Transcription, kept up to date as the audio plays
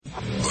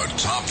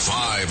Top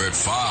 5 at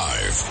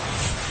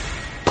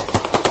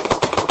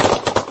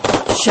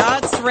 5.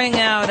 Shots ring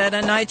out at a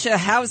NYCHA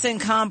housing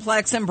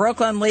complex in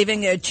Brooklyn,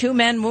 leaving 2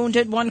 men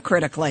wounded, 1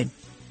 critically.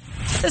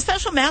 The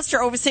special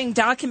master overseeing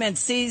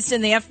documents seized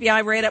in the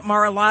FBI raid at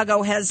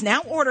Mar-a-Lago has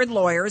now ordered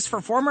lawyers for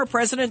former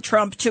President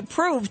Trump to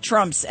prove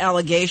Trump's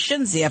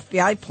allegations. The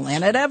FBI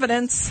planted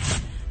evidence.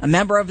 A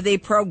member of the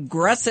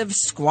progressive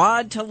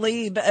squad,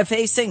 Tlaib,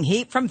 facing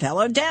heat from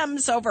fellow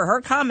Dems over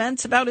her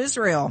comments about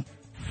Israel.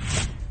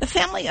 The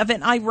family of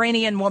an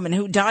Iranian woman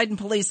who died in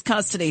police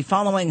custody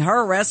following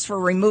her arrest for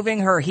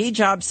removing her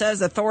hijab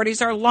says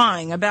authorities are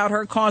lying about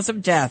her cause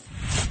of death.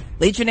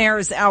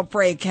 Legionnaire's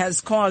outbreak has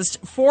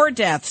caused 4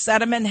 deaths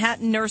at a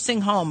Manhattan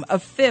nursing home, a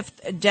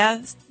 5th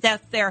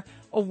death there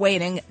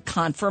awaiting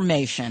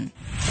confirmation.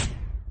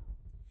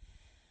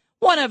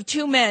 One of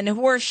 2 men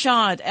who were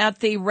shot at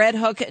the Red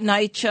Hook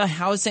NYCHA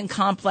housing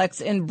complex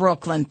in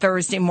Brooklyn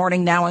Thursday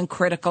morning, now in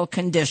critical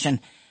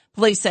condition.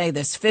 Police say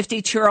this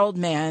 52-year-old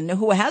man,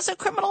 who has a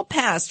criminal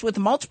past with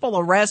multiple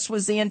arrests,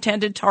 was the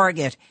intended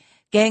target.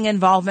 Gang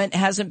involvement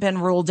hasn't been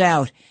ruled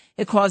out.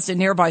 It caused a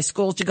nearby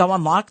school to go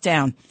on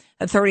lockdown.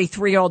 A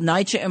 33-year-old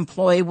NYCHA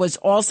employee was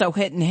also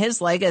hit in his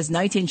leg as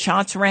 19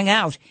 shots rang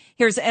out.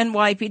 Here's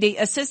NYPD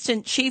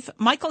Assistant Chief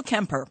Michael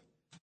Kemper.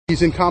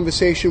 He's in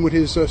conversation with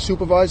his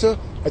supervisor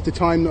at the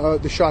time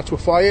the shots were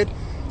fired,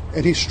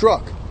 and he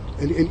struck.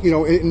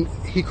 And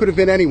he could have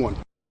been anyone.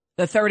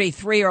 The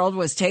 33-year-old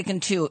was taken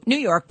to New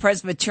York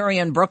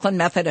Presbyterian Brooklyn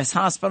Methodist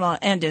Hospital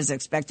and is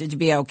expected to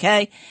be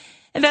okay.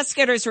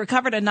 Investigators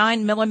recovered a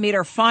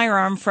 9mm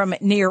firearm from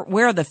near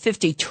where the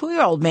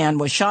 52-year-old man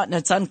was shot, and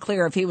it's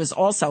unclear if he was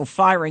also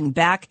firing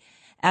back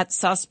at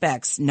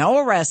suspects. No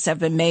arrests have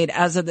been made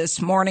as of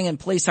this morning, and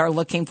police are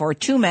looking for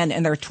 2 men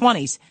in their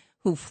 20s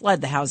who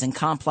fled the housing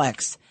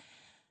complex.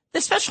 The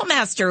special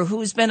master,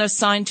 who's been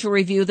assigned to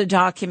review the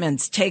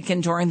documents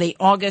taken during the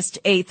August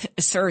 8th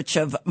search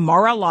of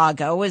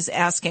Mar-a-Lago, is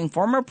asking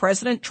former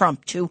President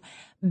Trump to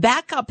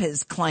back up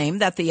his claim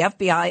that the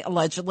FBI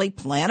allegedly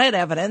planted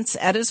evidence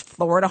at his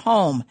Florida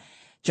home.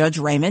 Judge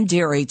Raymond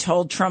Dearie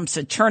told Trump's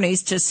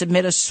attorneys to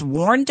submit a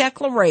sworn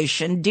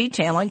declaration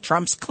detailing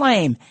Trump's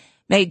claim,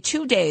 made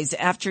 2 days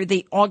after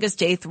the August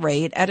 8th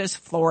raid at his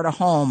Florida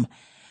home.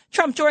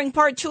 Trump, during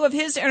part 2 of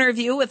his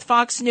interview with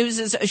Fox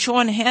News'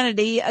 Sean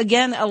Hannity,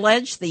 again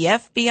alleged the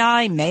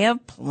FBI may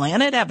have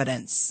planted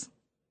evidence.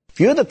 If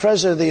you're the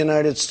president of the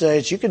United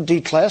States, you can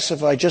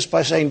declassify just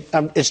by saying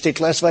it's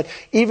declassified,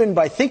 even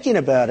by thinking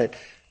about it,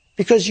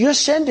 because you're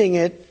sending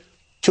it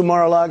to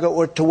Mar-a-Lago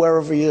or to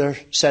wherever you're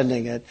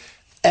sending it.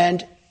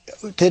 And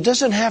there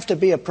doesn't have to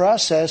be a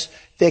process.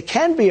 There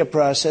can be a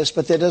process,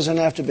 but there doesn't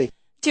have to be.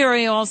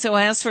 Dearie also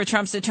asked for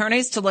Trump's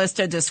attorneys to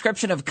list a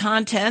description of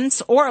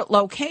contents or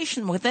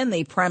location within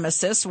the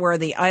premises where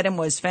the item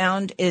was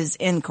found is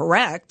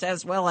incorrect,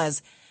 as well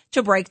as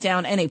to break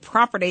down any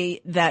property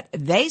that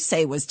they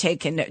say was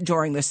taken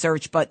during the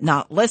search but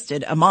not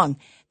listed among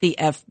the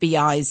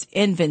FBI's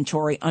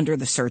inventory under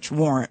the search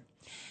warrant.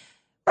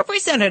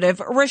 Representative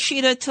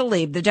Rashida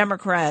Tlaib, the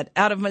Democrat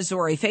out of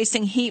Missouri,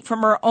 facing heat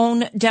from her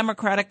own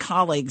Democratic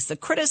colleagues. The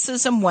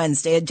criticism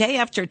Wednesday, a day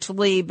after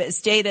Tlaib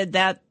stated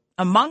that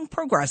among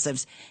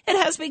progressives, it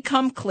has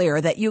become clear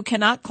that you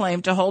cannot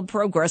claim to hold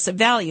progressive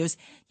values,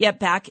 yet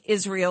back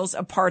Israel's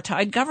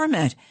apartheid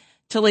government.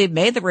 Tlaib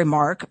made the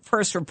remark,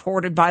 first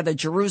reported by the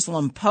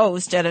Jerusalem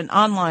Post at an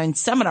online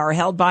seminar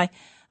held by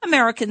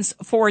Americans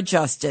for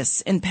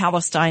Justice in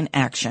Palestine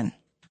Action.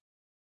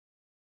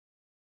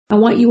 I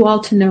want you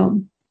all to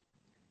know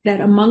that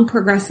among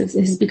progressives,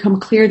 it has become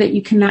clear that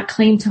you cannot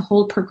claim to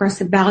hold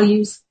progressive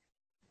values,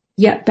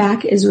 yet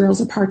back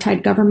Israel's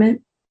apartheid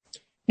government.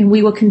 And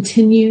we will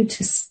continue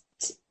to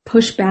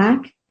push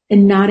back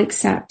and not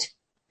accept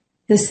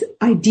this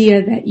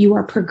idea that you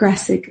are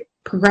progressive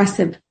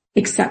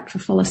except for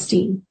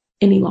Palestine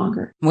any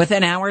longer.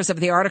 Within hours of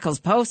the article's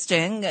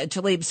posting,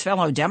 Tlaib's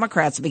fellow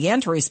Democrats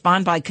began to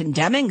respond by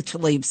condemning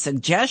Tlaib's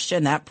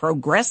suggestion that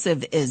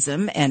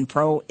progressivism and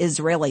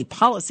pro-Israeli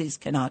policies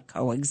cannot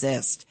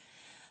coexist.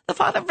 The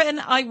father of an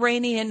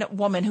Iranian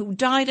woman who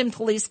died in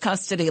police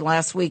custody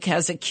last week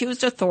has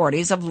accused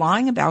authorities of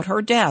lying about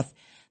her death.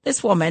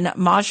 This woman,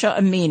 Masha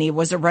Amini,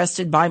 was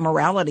arrested by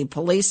morality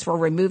police for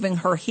removing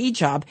her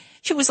hijab.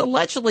 She was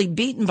allegedly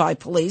beaten by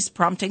police,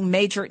 prompting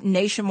major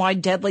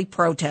nationwide deadly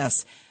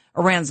protests.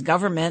 Iran's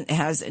government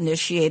has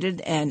initiated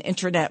an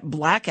internet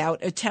blackout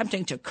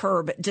attempting to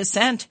curb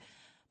dissent.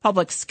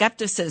 Public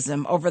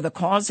skepticism over the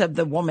cause of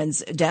the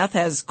woman's death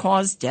has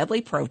caused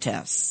deadly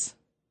protests.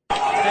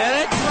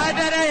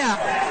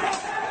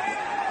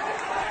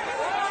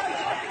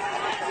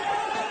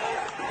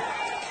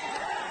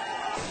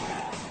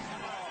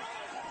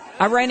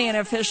 Iranian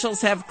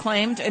officials have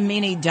claimed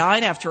Amini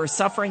died after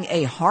suffering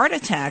a heart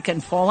attack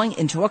and falling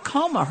into a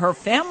coma. Her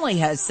family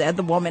has said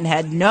the woman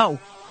had no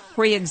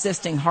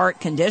pre-existing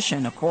heart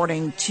condition,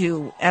 according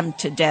to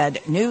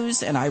Emtedad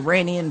News, an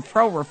Iranian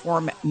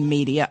pro-reform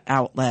media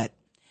outlet.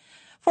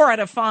 4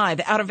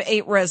 out of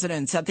 8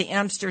 residents at the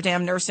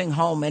Amsterdam nursing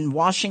home in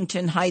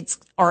Washington Heights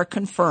are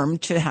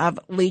confirmed to have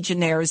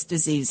Legionnaire's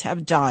disease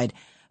have died.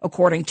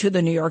 according to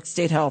the New York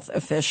State Health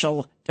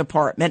Official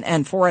Department.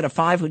 And 4 out of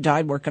 5 who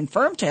died were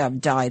confirmed to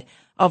have died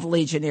of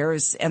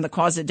Legionnaires. And the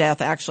cause of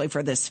death actually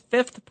for this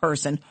 5th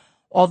person,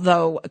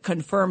 although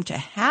confirmed to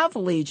have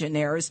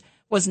Legionnaires,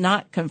 was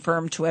not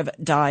confirmed to have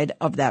died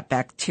of that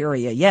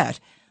bacteria yet.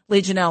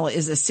 Legionella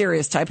is a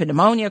serious type of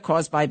pneumonia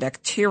caused by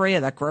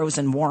bacteria that grows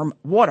in warm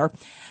water.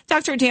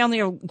 Dr.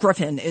 Daniel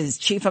Griffin is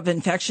chief of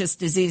infectious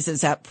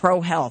diseases at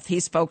ProHealth.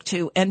 He spoke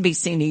to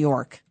NBC New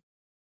York.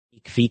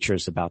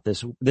 Features about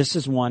this. This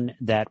is one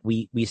that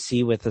we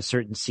see with a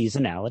certain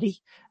seasonality.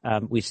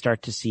 We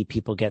start to see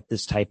people get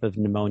this type of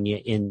pneumonia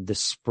in the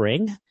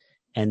spring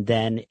and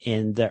then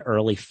in the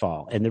early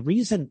fall. And the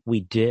reason we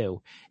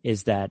do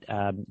is that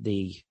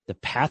the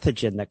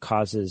pathogen that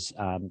causes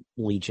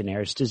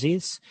Legionnaire's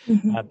disease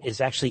is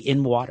actually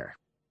in water.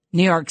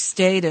 New York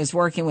State is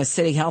working with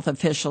city health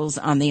officials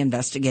on the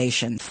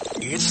investigation.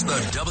 It's the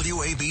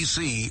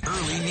WABC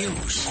Early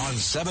News on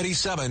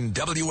 77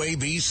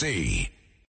 WABC.